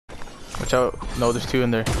Watch out. No, there's two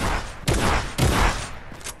in there.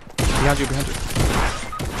 Behind you, behind you.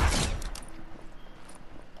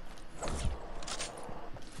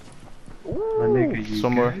 My nigga, you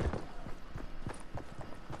Somewhere. good?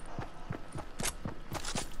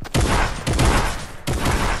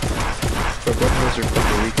 Bro, both of us are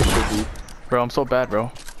fucking weak as shit, dude. Bro, I'm so bad,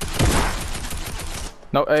 bro.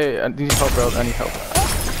 No, hey, I need help, bro. I need help.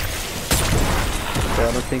 Bro,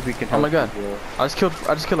 I don't think we can help. Oh my god. You, bro. I just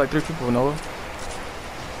killed like 3 people, Noah.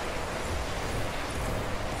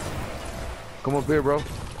 Come up here, bro.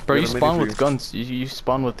 Bro, you Got a spawn mini with for you. guns. You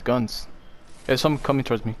spawn with guns. There's someone coming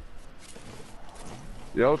towards me.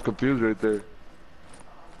 Yeah, I was confused right there.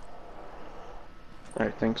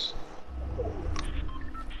 Alright, thanks.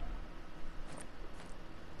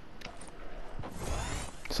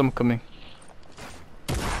 Someone coming.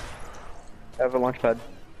 I have a launch pad.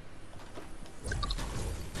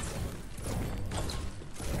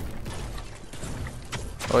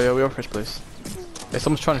 Oh yeah, we are first place. Hey,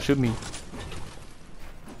 someone's trying to shoot me.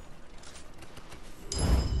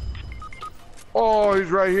 Oh, he's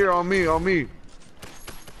right here on me, on me.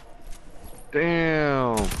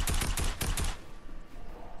 Damn.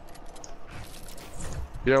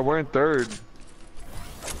 Yeah, we're in third.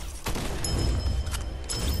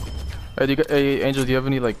 Hey, hey, Angel, do you have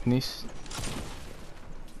any like niece?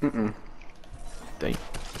 Mm-mm. Dang.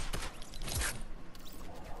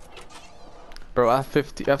 Bro, I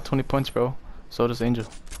have 20 points, bro. So does Angel.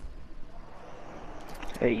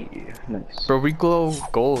 Hey, nice. Bro, we glow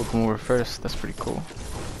gold when we're first. That's pretty cool.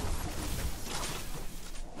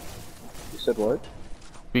 You said what?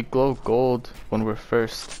 We glow gold when we're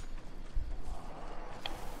first.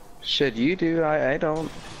 Shit, you do, I don't.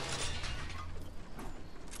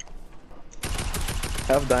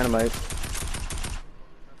 I have dynamite.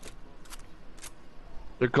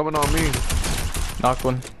 They're coming on me. Knock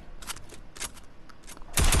one.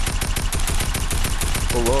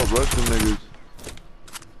 Pull up, rush them niggas.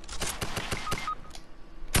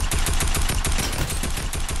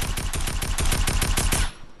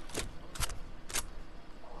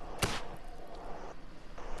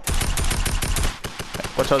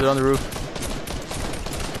 Watch out, they're on the roof.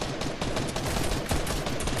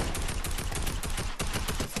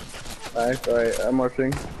 Nice, alright, I'm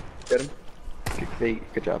marching. Get him. Hey,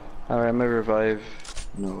 good job. Alright, I'm gonna revive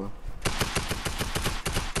Noah.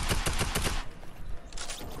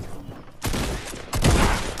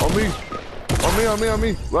 On me. On me, on me, on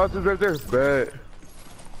me. Last is right there. Bet.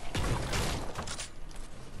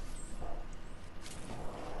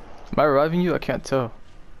 Am I reviving you? I can't tell.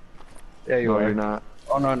 Yeah, you No, are. you're not.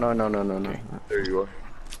 Oh, no. Okay. There you are.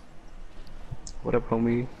 What up,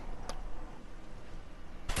 homie?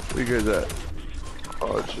 Where you guys at?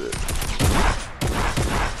 Oh, shit.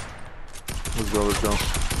 Let's go, let's go.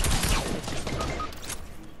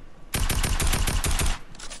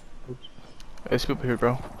 There's people here,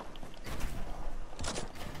 bro.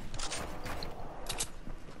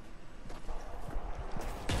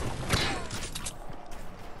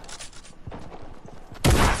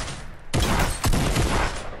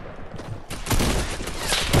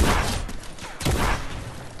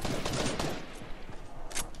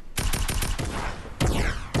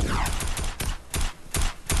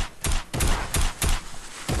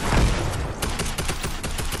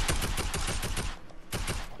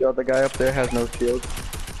 Yo, the guy up there has no shield.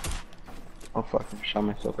 Oh fuck, I shot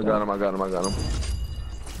myself. I got him, I got him, I got him.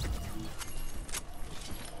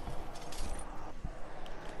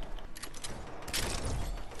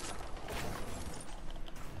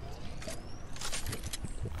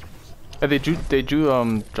 Hey, they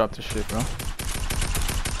do drop the shit, bro. I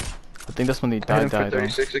think that's when they I hit him died for though.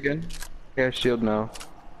 36 again. He has shield now.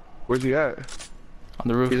 Where's he at? On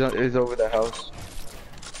the roof. He's over the house.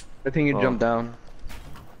 I think he Oh. jumped down.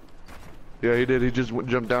 Yeah, he did. He just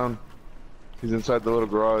jumped down. He's inside the little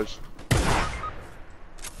garage.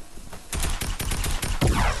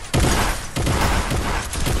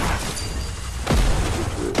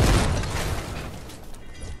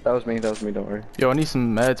 That was me, don't worry. Yo, I need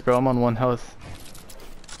some meds, bro. I'm on 1 health.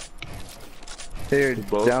 Here,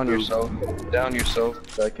 Both down do. yourself. Down yourself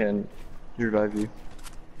so I can revive you.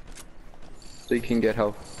 So you can get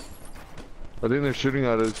health. I think they're shooting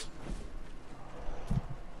at us.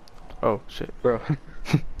 Oh shit. Bro.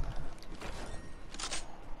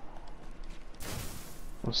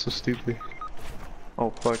 I'm so stupid. Oh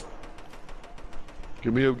fuck.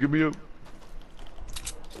 Give me up, give me up.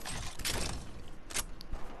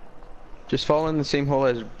 Just fall in the same hole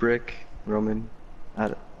as Brick, Roman.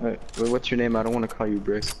 What's your name? I don't want to call you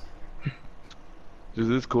Brick. Just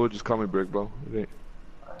this cool, just call me Brick, bro. It ain't.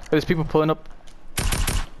 There's people pulling up.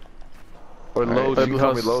 Or Alright, Lowe's, by you Blue can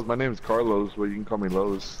call me House. Lowe's. My name's Carlos, but you can call me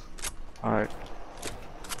Lowe's. Alright.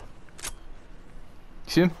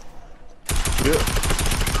 See him? Yeah.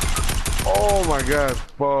 Oh my god,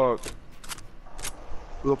 fuck.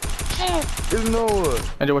 Look. There's Noah.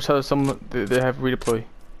 Andrew, watch how some they have redeploy.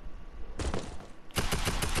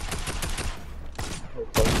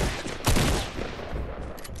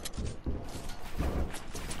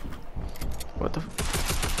 What the?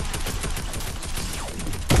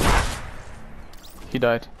 He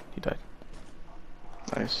died. He died.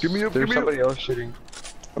 Nice. Give me up, There's give me up. somebody else shooting.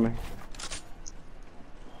 Coming.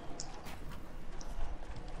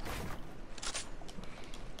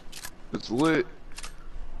 It's lit.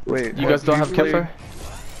 Wait, You guys don't have campfire?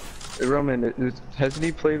 Roman, hasn't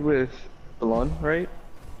he played with Balon, right?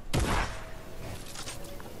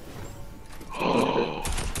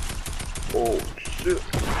 Oh shit.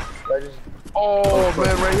 Oh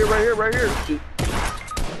man, right here, right here, right here.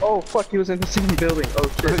 Oh fuck, he was in the same building.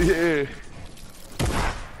 Oh shit. Yeah.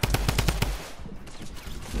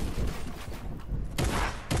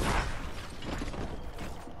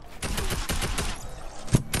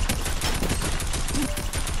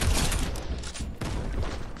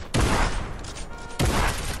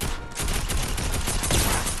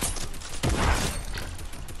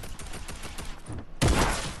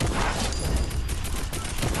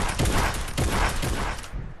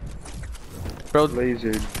 Bro,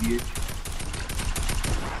 Laser, bitch.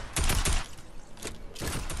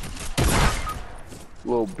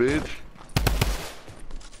 Little bitch.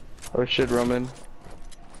 Oh shit, Roman.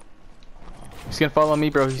 he's gonna follow me,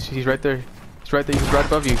 bro. He's right there. He's right there. He's right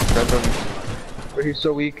above you. He's right above you. Oh, he's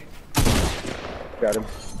so weak. Got him.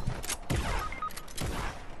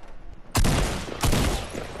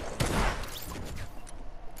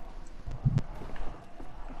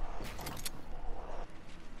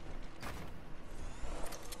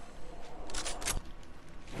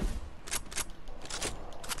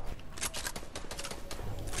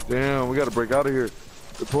 Damn, we gotta break out of here.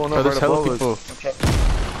 They're pulling Bro, up there's right hella above people. us.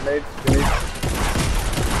 Grenade, grenade.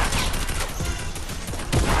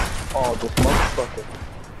 Oh, this motherfucker.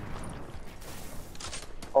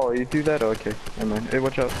 Oh, you do that? Oh, okay. Never mind. Hey,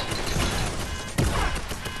 watch out.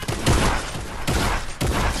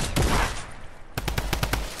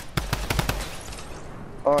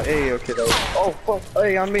 Oh, hey, okay, that was. Oh, fuck.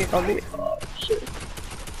 Hey, on me, on me. Oh, shit.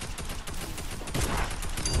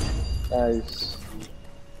 Nice.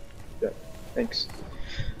 Yeah, thanks.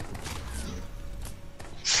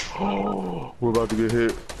 Oh, we're about to get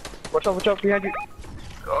hit. Watch out, behind you.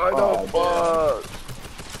 I know, fuck.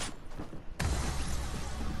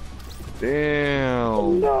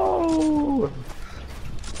 Damn. No!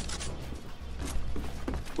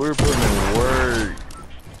 We're putting in work.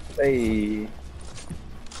 Hey.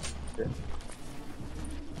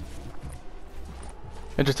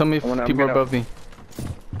 And just tell me if I'm people are gonna- above me.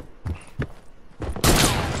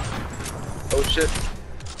 Oh shit.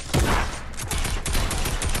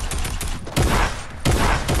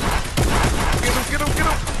 Get him.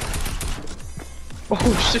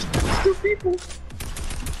 Oh shit, there's two people.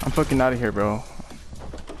 I'm fucking out of here, bro.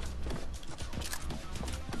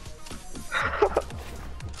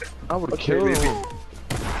 I would've Okay, killed baby. him.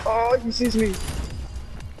 Oh, he sees me.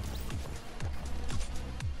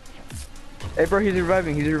 Hey bro, he's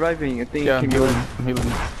reviving, I think Yeah, he I'm can go healing. in. I'm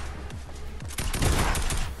healing.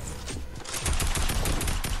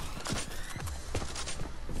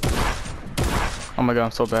 Oh my god,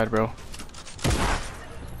 I'm so bad, bro.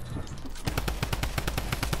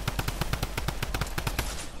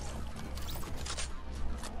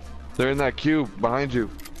 They're in that cube behind you.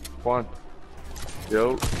 One.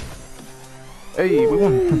 Yo. Hey, we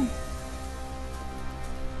won.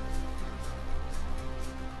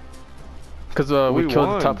 Cause we We killed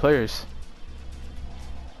won. the top players.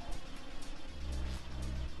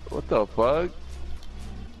 What the fuck?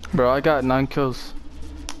 Bro, I got 9 kills.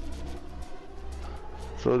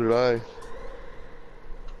 So did I.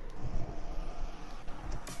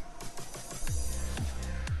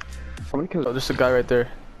 How many kills? Oh, there's a guy right there.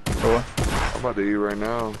 Oh, I'm about to eat right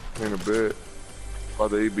now. In a bit.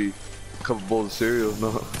 About to eat me a couple bowls of cereal.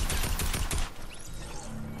 No.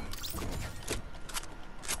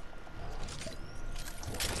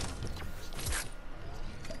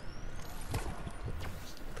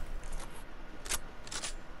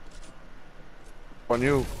 On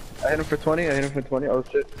you. I hit him for 20, Oh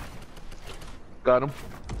shit. Got him.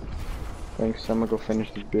 Thanks, I'm gonna go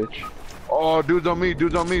finish this bitch. Oh, dude's on me.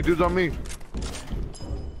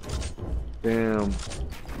 Damn.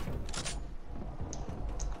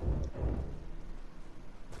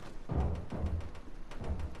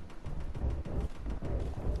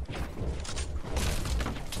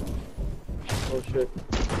 Oh shit.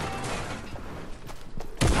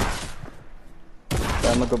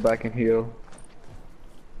 Yeah, I'm gonna go back and heal.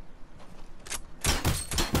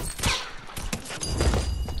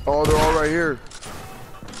 Oh, they're all right here.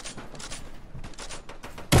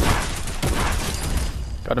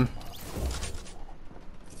 Got him.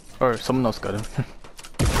 Or someone else got him.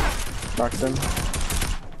 Knocked him.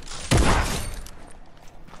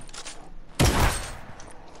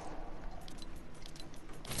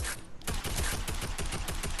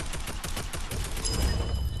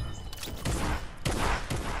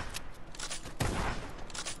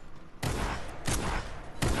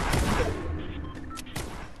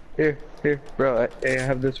 Here, bro. I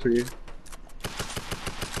have this for you.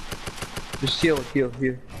 Just heal.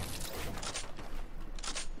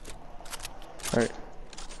 Alright.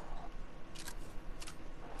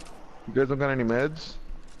 You guys don't got any meds?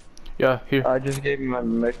 Yeah, here. I just gave my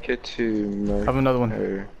med kit to Merc. I have another one.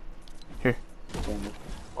 Here.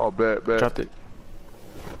 Oh, bet. Dropped it.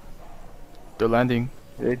 They're landing.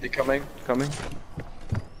 They're coming.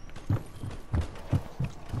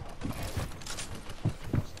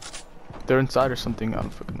 They're inside or something. I don't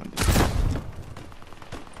fucking know.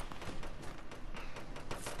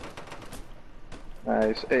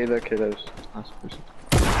 Nice. Hey, look, that was last person.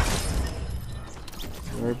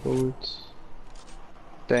 More bullets.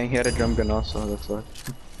 Dang, he had a drum gun also, that's why.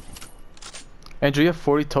 Andrew, you have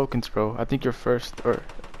 40 tokens, bro. I think you're first, or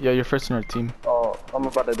yeah, you're first in our team. Oh, I'm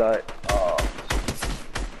about to die. Oh.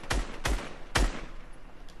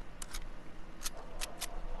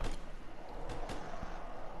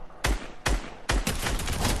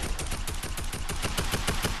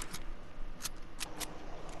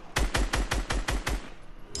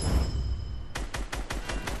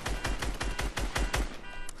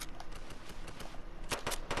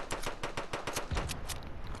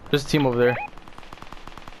 There's a team over there.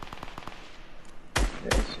 Yeah,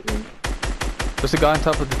 I see him. There's a guy on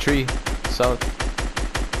top of the tree, south.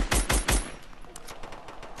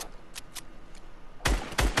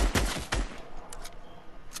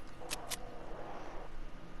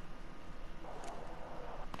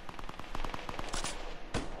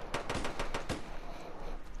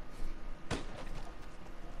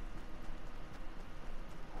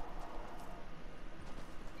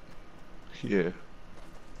 Yeah.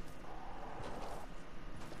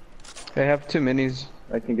 I have 2 minis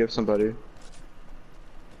I can give somebody.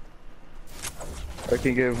 I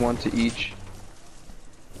can give 1 to each.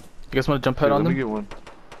 You guys want to jump head on Let me them? get one.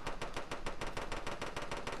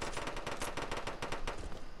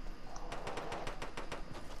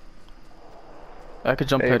 I could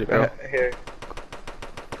jump head it, bro. Here.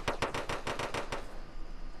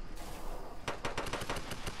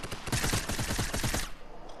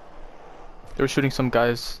 They were shooting some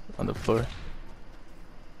guys on the floor.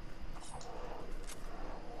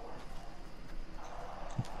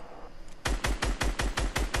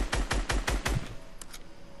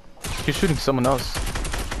 He's shooting someone else.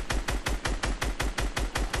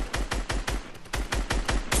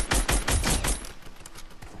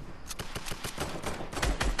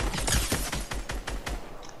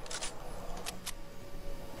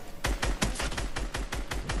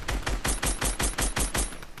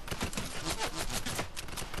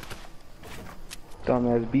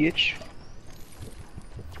 Dumbass bitch.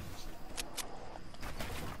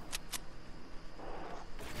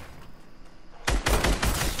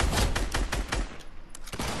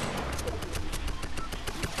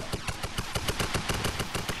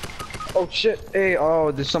 Oh shit! Hey,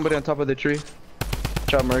 oh, there's somebody on top of the tree.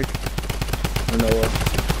 Chop Merc. Or Noah.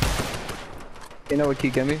 You know what, can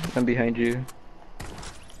you get me? I'm behind you.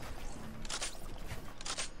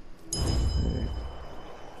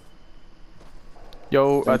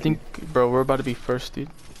 Yo, I Thank think, bro, we're about to be first, dude.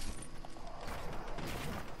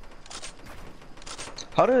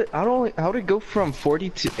 How did it go from 40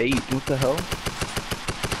 to 8? What the hell?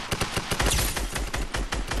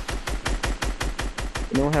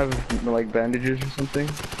 You don't have like bandages or something?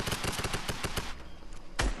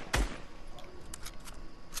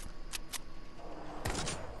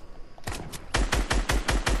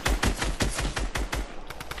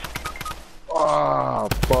 Ah,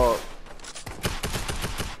 fuck.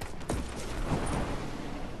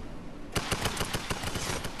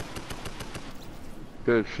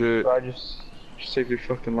 Good shit. I just saved your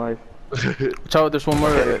fucking life. Watch out, there's one more.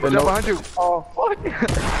 Watch out behind you. Oh fuck!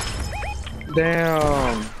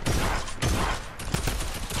 Damn.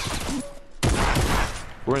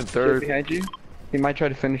 We're in Shit third. behind you. He might try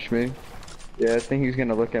to finish me. Yeah, I think he's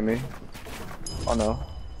gonna look at me. Oh no.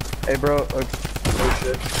 Hey bro. Oh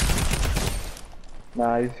shit.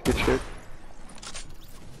 Nice, good shit.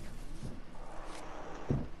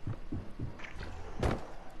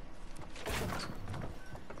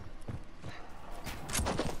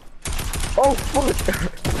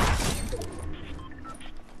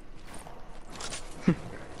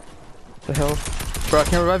 The hell? Bro, I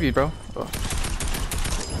can't revive you, bro. Oh.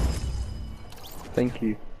 Thank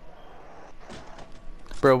you.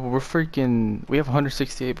 Bro, we're freaking. We have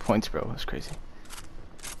 168 points, bro. That's crazy.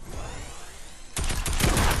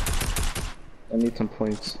 I need some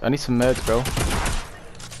points. I need some meds, bro.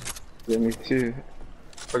 Yeah, me too.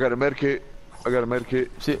 I got a med kit. I got a med kit.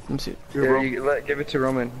 Let me see it. Here, bro. Give it to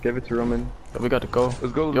Roman. Give it to Roman. We got to go.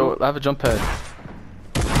 Let's go. Yo, I have a jump pad.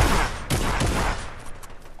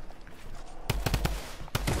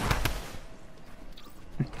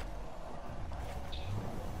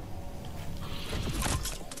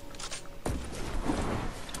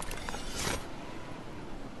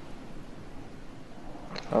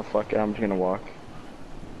 Oh fuck it, I'm just gonna walk.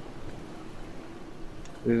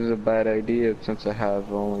 This is a bad idea since I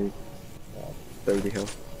have only 30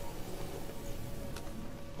 health.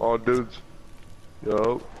 All dudes.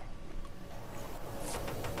 Yo.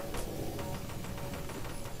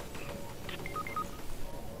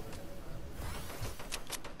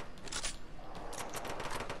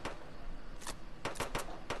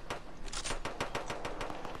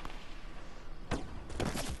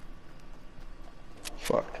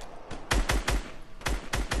 Fuck.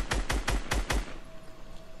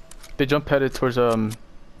 They jump headed towards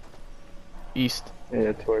east.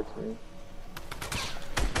 Yeah, towards me.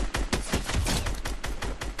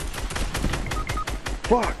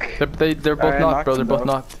 Fuck! They're both knocked, bro. They're both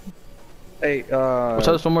knocked. Hey, Watch out,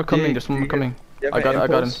 there's one more coming. There's one more coming. I got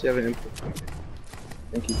him. You have an impulse.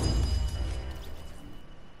 Thank you.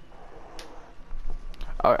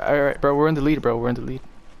 Alright, bro. We're in the lead, bro. We're in the lead.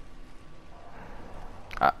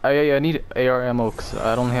 I need AR ammo because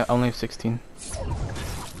I only have 16.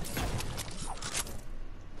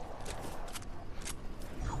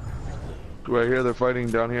 Right here, they're fighting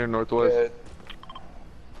down here northwest. Yeah.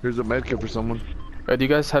 Here's a med kit for someone. Do you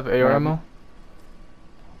guys have AR ammo?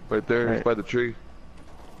 Right there, Right. it's by the tree.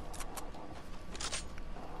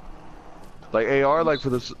 Like AR, like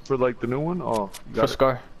for like the new one. Oh, you For got it.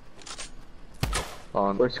 Scar.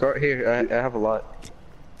 On Where's Scar? Here, I have a lot.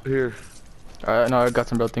 here. Alright, no, I got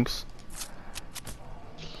some, bro. Thanks.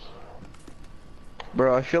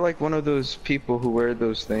 Bro, I feel like one of those people who wear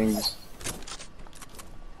those things.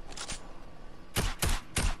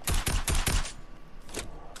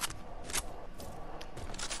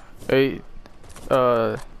 Hey,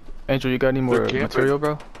 Angel, you got any more material,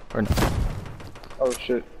 bro? Or no? Oh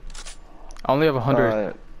shit. I only have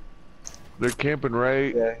 100. They're camping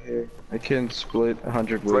right, Yeah, here. I can split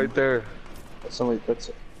 100 wood. right there. That's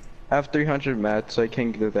it. I have 300 mats, so I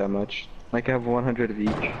can't do that much. Like I have 100 of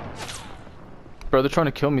each. Bro, they're trying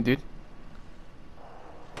to kill me, dude.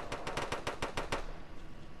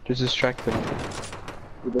 Just distract them.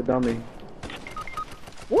 With a dummy.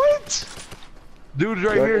 What? Dude's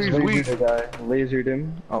right Yo, here. I He's just weak. lasered the guy. Lasered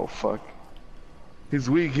him. Oh fuck. He's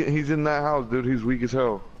weak. He's in that house, dude. He's weak as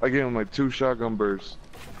hell. I gave him like 2 shotgun bursts.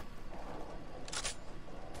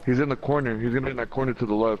 He's in the corner. He's in that corner to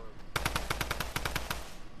the left.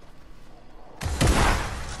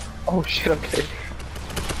 Oh shit, okay.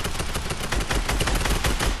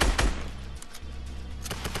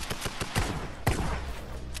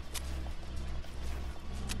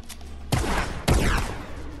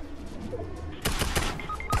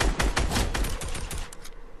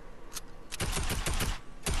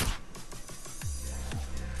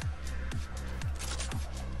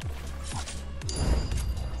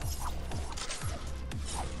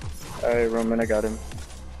 Alright, Roman, I got him.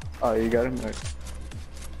 Oh, you got him? Alright.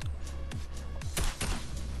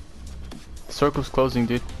 Circle's closing,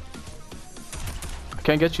 dude. I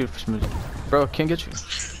can't get you for some reason. Bro, I can't get you.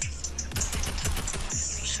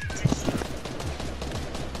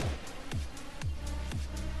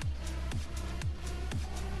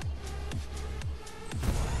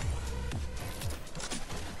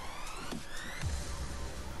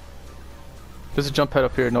 There's a jump pad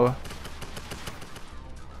up here, Noah.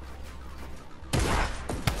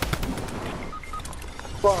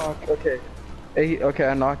 Fuck, okay. Hey, okay,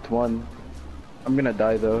 I knocked one. I'm gonna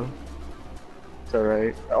die though. It's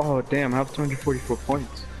alright. Oh damn, I have 244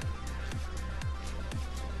 points.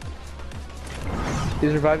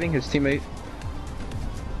 He's reviving his teammate.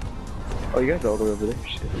 Oh, you guys are all the way over there.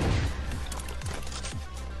 Shit.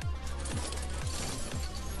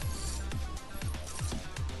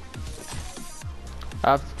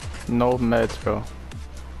 I have no meds, bro.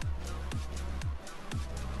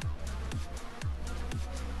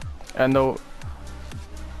 And no,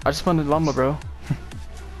 I just wanted llama, bro.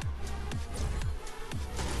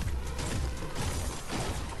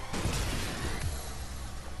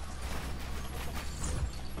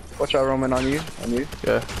 Watch out, Roman, on you. On you.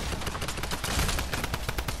 Yeah.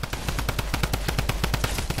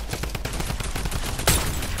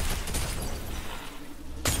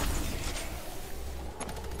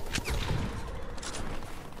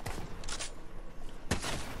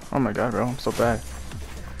 my god, bro, I'm so bad.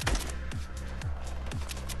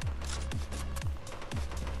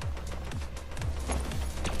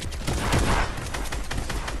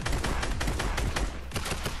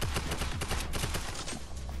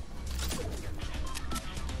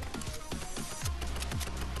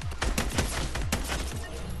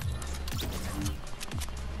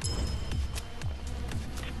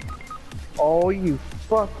 Oh, you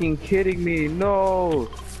fucking kidding me? No!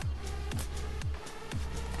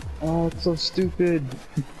 Oh, it's so stupid.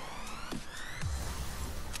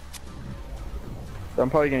 I'm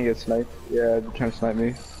probably gonna get sniped. Yeah, they're trying to snipe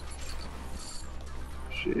me.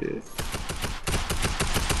 Shit.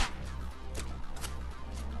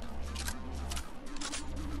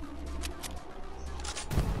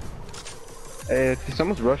 Hey,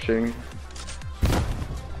 someone's rushing.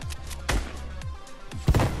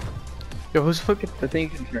 Yo, who's fucking? I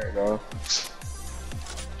think you can turn it off.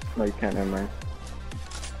 No, you can't, never mind.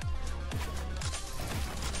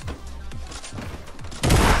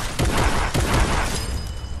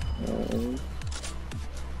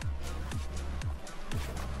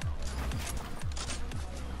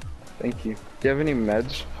 Thank you. Do you have any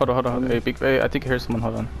meds? Hold on. Hey, hey, I think I hear someone.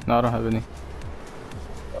 Hold on. No, I don't have any.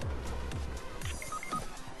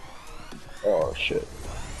 Oh shit.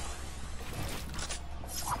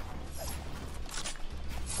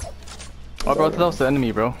 Oh, bro, I thought that was the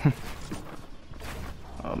enemy, bro.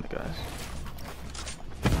 Oh my gosh.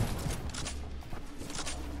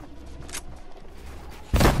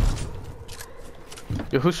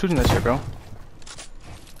 Yo, who's shooting that shit, bro?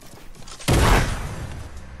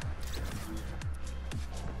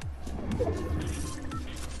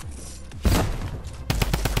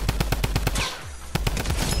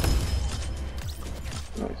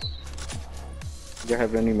 Nice. Do you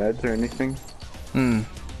have any meds or anything? Hmm.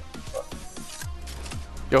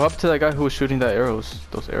 Yo, up to that guy who was shooting that arrows.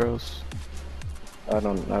 Those arrows. I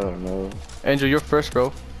don't know. Angel, you're first,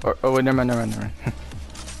 bro. Or, oh wait, never mind.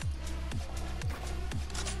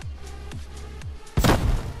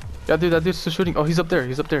 Yeah, dude, that dude's still shooting. Oh, he's up there.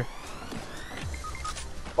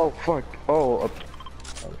 Oh fuck. Oh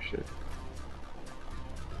shit.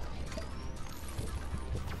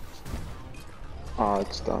 Oh,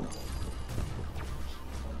 it's done.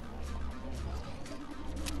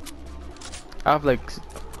 I have like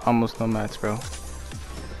almost no mats, bro.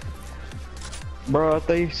 Bro, I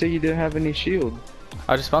thought you said you didn't have any shield.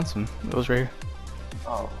 I just found some. It was right here.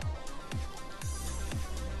 Oh.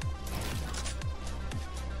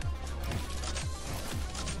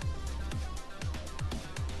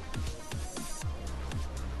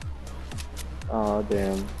 Oh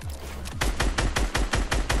damn.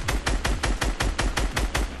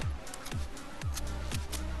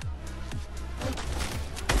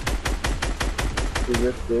 You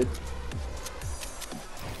ripped it.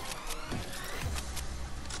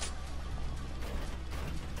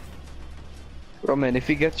 Bro, man, if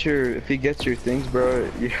he gets your things, bro,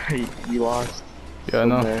 you lost. Yeah, I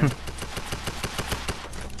know. There.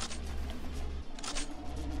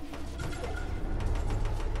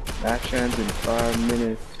 Match ends in 5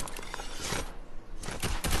 minutes.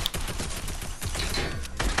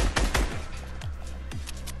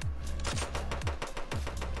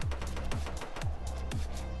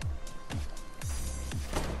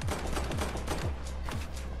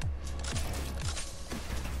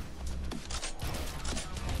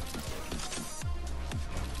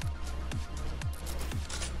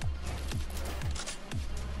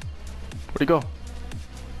 Where'd he go?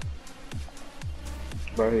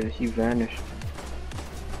 Bro, he vanished.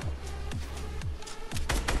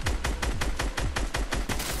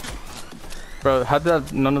 Bro, how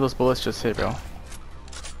did none of those bullets just hit, bro?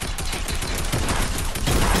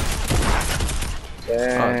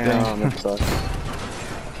 Damn, that sucks. I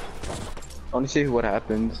want to see what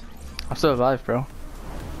happens. I'm still alive, bro.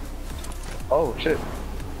 Oh shit.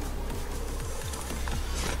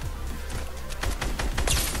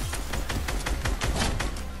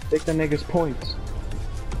 Take the nigga's points.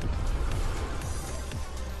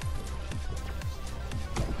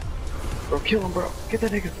 Bro, kill him, bro. Get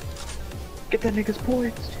that nigga. Get that nigga's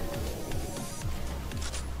points.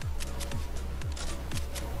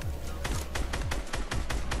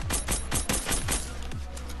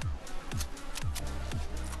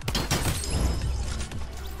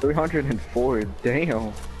 $304.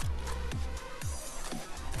 Damn.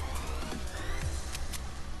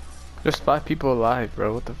 There's 5 people alive,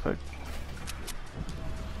 bro. What the fuck?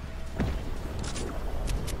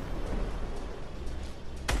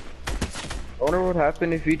 I wonder what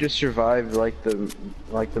happened if you just survived like the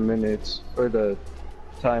minutes or the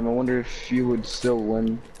time. I wonder if you would still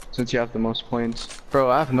win. since you have the most points.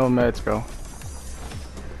 Bro, I have no meds, bro.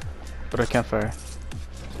 But I can't fire.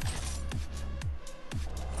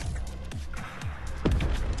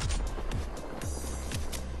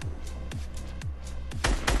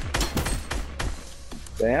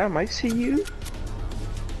 Damn, I see you.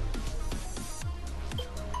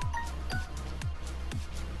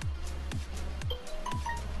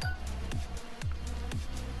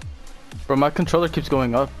 Bro, my controller keeps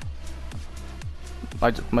going up.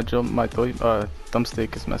 My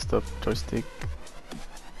thumbstick is messed up. Joystick.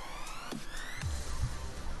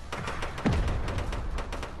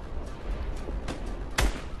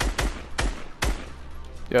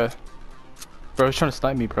 Yeah. Bro, he's trying to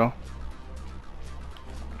snipe me, bro.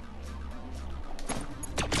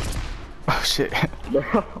 Oh shit.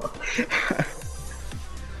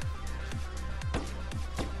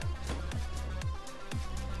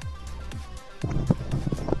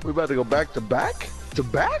 We about to go back to back? To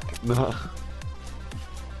back? Nah.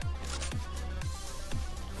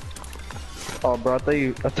 Oh, bro, I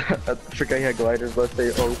forgot you had gliders, but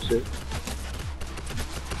say, oh shit.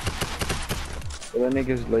 That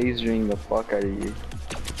nigga's lasering the fuck out of you.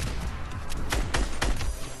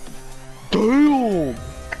 Damn!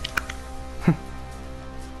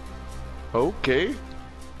 Okay.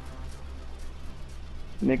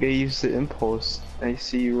 Nigga used the impulse. I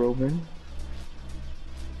see you, Robin.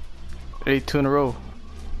 2 in a row.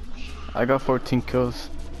 I got 14 kills.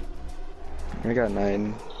 I got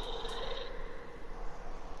 9.